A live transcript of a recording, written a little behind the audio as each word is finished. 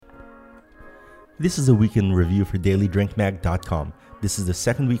This is a weekend review for DailyDrinkMag.com. This is the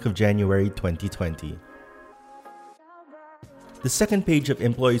second week of January 2020. The second page of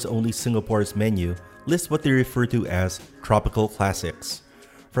Employees Only Singapore's menu lists what they refer to as tropical classics.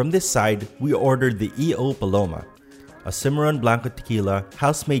 From this side, we ordered the EO Paloma, a Cimarron Blanco tequila,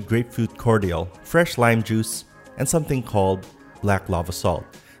 house-made grapefruit cordial, fresh lime juice, and something called black lava salt.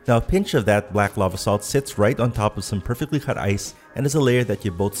 Now, a pinch of that black lava salt sits right on top of some perfectly cut ice and is a layer that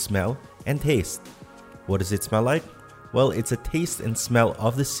you both smell and taste. What does it smell like? Well, it's a taste and smell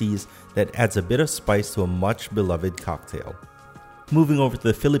of the seas that adds a bit of spice to a much beloved cocktail. Moving over to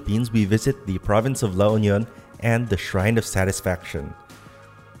the Philippines, we visit the province of La Union and the Shrine of Satisfaction.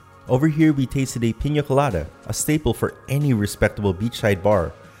 Over here, we tasted a piña colada, a staple for any respectable beachside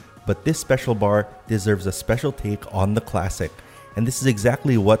bar. But this special bar deserves a special take on the classic. And this is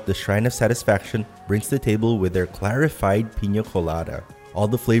exactly what the Shrine of Satisfaction brings to the table with their clarified piña colada. All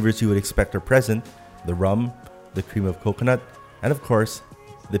the flavors you would expect are present: the rum, the cream of coconut, and of course,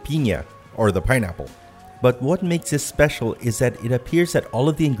 the piña, or the pineapple. But what makes this special is that it appears that all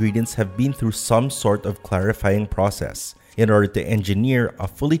of the ingredients have been through some sort of clarifying process in order to engineer a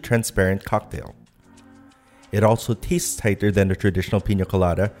fully transparent cocktail. It also tastes tighter than the traditional piña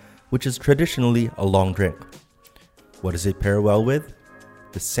colada, which is traditionally a long drink. What does it pair well with?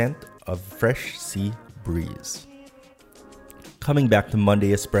 The scent of fresh sea breeze. Coming back to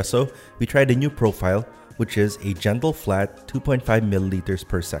Monday Espresso, we tried a new profile, which is a gentle flat 2.5 milliliters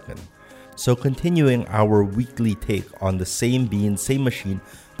per second. So continuing our weekly take on the same bean, same machine,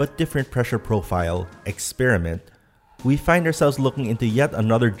 but different pressure profile experiment, we find ourselves looking into yet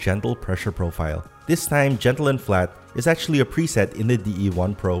another gentle pressure profile. This time, gentle and flat is actually a preset in the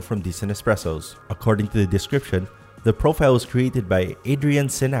DE1 Pro from Decent Espressos. According to the description, the profile was created by Adrien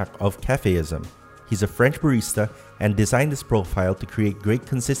Senac of Cafeism. He's a French barista and designed this profile to create great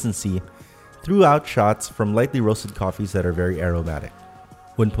consistency throughout shots from lightly roasted coffees that are very aromatic.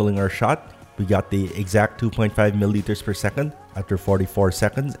 When pulling our shot, we got the exact 2.5 milliliters per second after 44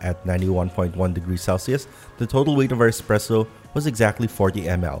 seconds at 91.1 degrees Celsius. The total weight of our espresso was exactly 40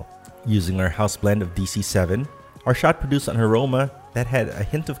 ml. Using our house blend of DC7, our shot produced an aroma that had a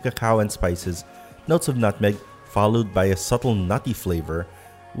hint of cacao and spices, notes of nutmeg, followed by a subtle nutty flavor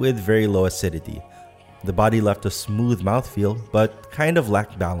with very low acidity. The body left a smooth mouthfeel, but kind of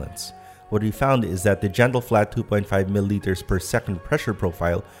lacked balance. What we found is that the gentle flat 2.5 milliliters per second pressure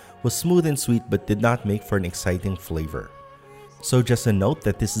profile was smooth and sweet but did not make for an exciting flavor. So just a note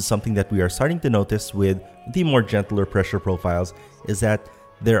that this is something that we are starting to notice with the more gentler pressure profiles, is that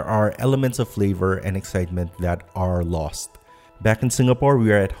there are elements of flavor and excitement that are lost. Back in Singapore,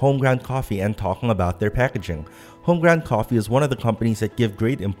 we are at Homeground Coffee and talking about their packaging. Homeground Coffee is one of the companies that give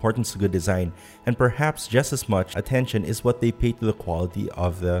great importance to good design, and perhaps just as much attention is what they pay to the quality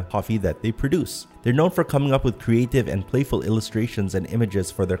of the coffee that they produce. They're known for coming up with creative and playful illustrations and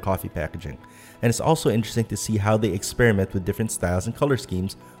images for their coffee packaging. And it's also interesting to see how they experiment with different styles and color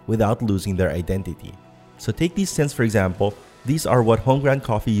schemes without losing their identity. So take these tins for example. These are what Homeground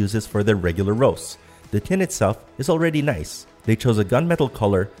Coffee uses for their regular roasts. The tin itself is already nice. They chose a gunmetal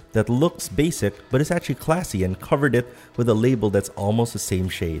color that looks basic but is actually classy and covered it with a label that's almost the same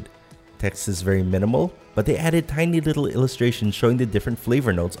shade. Text is very minimal, but they added tiny little illustrations showing the different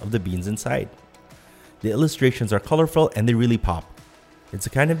flavor notes of the beans inside. The illustrations are colorful and they really pop. It's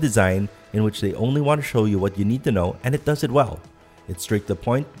a kind of design in which they only want to show you what you need to know, and it does it well. It's straight to the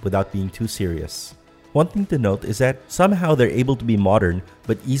point without being too serious. One thing to note is that somehow they're able to be modern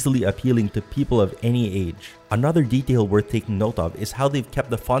but easily appealing to people of any age. Another detail worth taking note of is how they've kept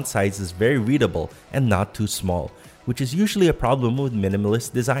the font sizes very readable and not too small, which is usually a problem with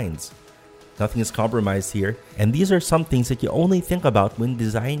minimalist designs. Nothing is compromised here, and these are some things that you only think about when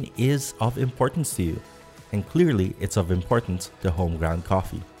design is of importance to you. And clearly, it's of importance to Homeground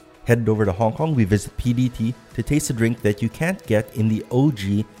Coffee. Headed over to Hong Kong, we visit PDT to taste a drink that you can't get in the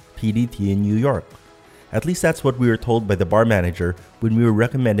OG PDT in New York. At least that's what we were told by the bar manager when we were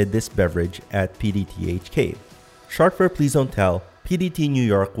recommended this beverage at PDTHK. Short for Please Don't Tell, PDT New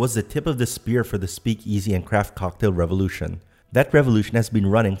York was the tip of the spear for the speakeasy and craft cocktail revolution. That revolution has been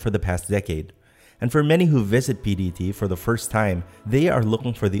running for the past decade. And for many who visit PDT for the first time, they are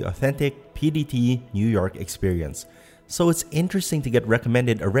looking for the authentic PDT New York experience. So it's interesting to get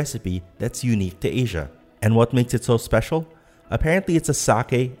recommended a recipe that's unique to Asia. And what makes it so special? Apparently it's a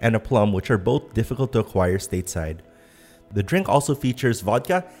sake and a plum, which are both difficult to acquire stateside. The drink also features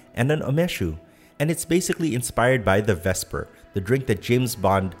vodka and an umeshu, and it's basically inspired by the Vesper, the drink that James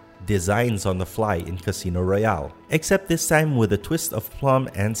Bond designs on the fly in Casino Royale, except this time with a twist of plum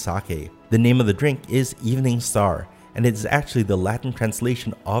and sake. The name of the drink is Evening Star, and it is actually the Latin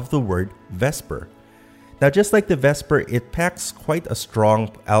translation of the word Vesper. Now, just like the Vesper, it packs quite a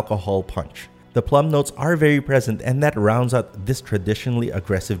strong alcohol punch. The plum notes are very present, and that rounds out this traditionally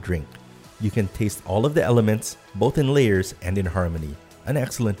aggressive drink. You can taste all of the elements, both in layers and in harmony. An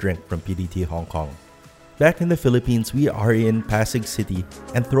excellent drink from PDT Hong Kong. Back in the Philippines, we are in Pasig City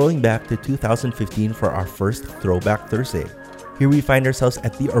and throwing back to 2015 for our first Throwback Thursday. Here we find ourselves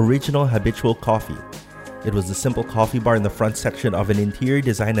at the original Habitual Coffee. It was a simple coffee bar in the front section of an interior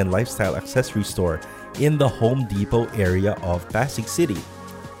design and lifestyle accessory store in the Home Depot area of Pasig City.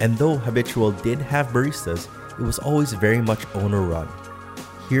 And though Habitual did have baristas, it was always very much owner-run.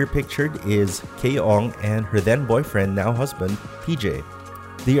 Here pictured is Kay Ong and her then boyfriend, now husband, PJ.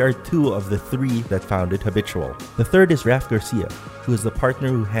 They are two of the three that founded Habitual. The third is Raf Garcia, who is the partner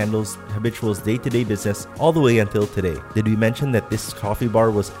who handles Habitual's day-to-day business all the way until today. Did we mention that this coffee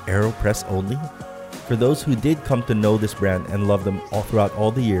bar was AeroPress only? For those who did come to know this brand and love them all throughout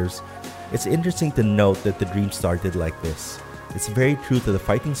all the years, it's interesting to note that the dream started like this. It's very true to the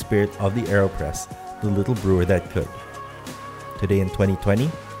fighting spirit of the AeroPress, the little brewer that could. Today in 2020,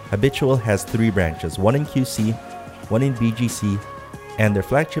 Habitual has 3 branches, one in QC, one in BGC, and their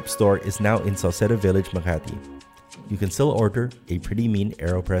flagship store is now in Salcedo Village, Makati. You can still order a pretty mean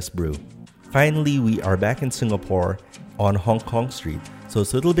AeroPress brew. Finally, we are back in Singapore on Hong Kong Street. So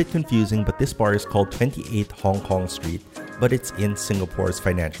it's a little bit confusing, but this bar is called 28 Hong Kong Street, but it's in Singapore's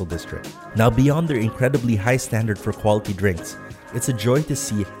financial district. Now, beyond their incredibly high standard for quality drinks, it's a joy to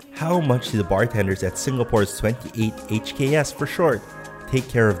see how much the bartenders at Singapore's 28 HKS for short take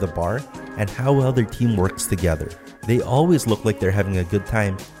care of the bar and how well their team works together. They always look like they're having a good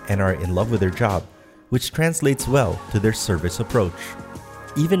time and are in love with their job, which translates well to their service approach.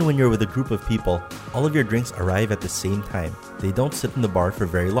 Even when you're with a group of people, all of your drinks arrive at the same time. They don't sit in the bar for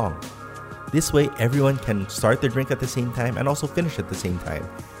very long. This way, everyone can start their drink at the same time and also finish at the same time,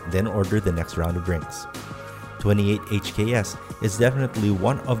 then order the next round of drinks. 28 HKS is definitely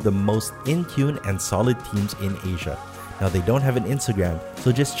one of the most in-tune and solid teams in Asia. Now, they don't have an Instagram,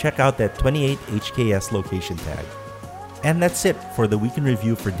 so just check out that 28 HKS location tag. And that's it for the week in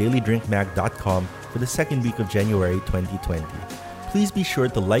review for dailydrinkmag.com for the second week of January 2020. Please be sure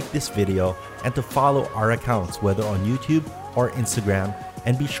to like this video and to follow our accounts whether on YouTube or Instagram,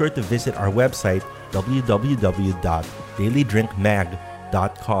 and be sure to visit our website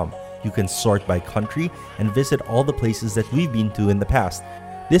www.dailydrinkmag.com. You can sort by country and visit all the places that we've been to in the past.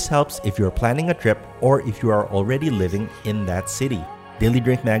 This helps if you're planning a trip or if you are already living in that city. Daily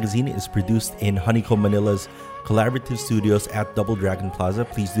Drink Magazine is produced in Honeycomb Manila's collaborative studios at Double Dragon Plaza.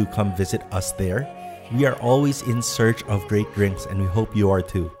 Please do come visit us there. We are always in search of great drinks, and we hope you are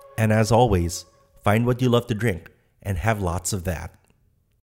too. And as always, find what you love to drink and have lots of that.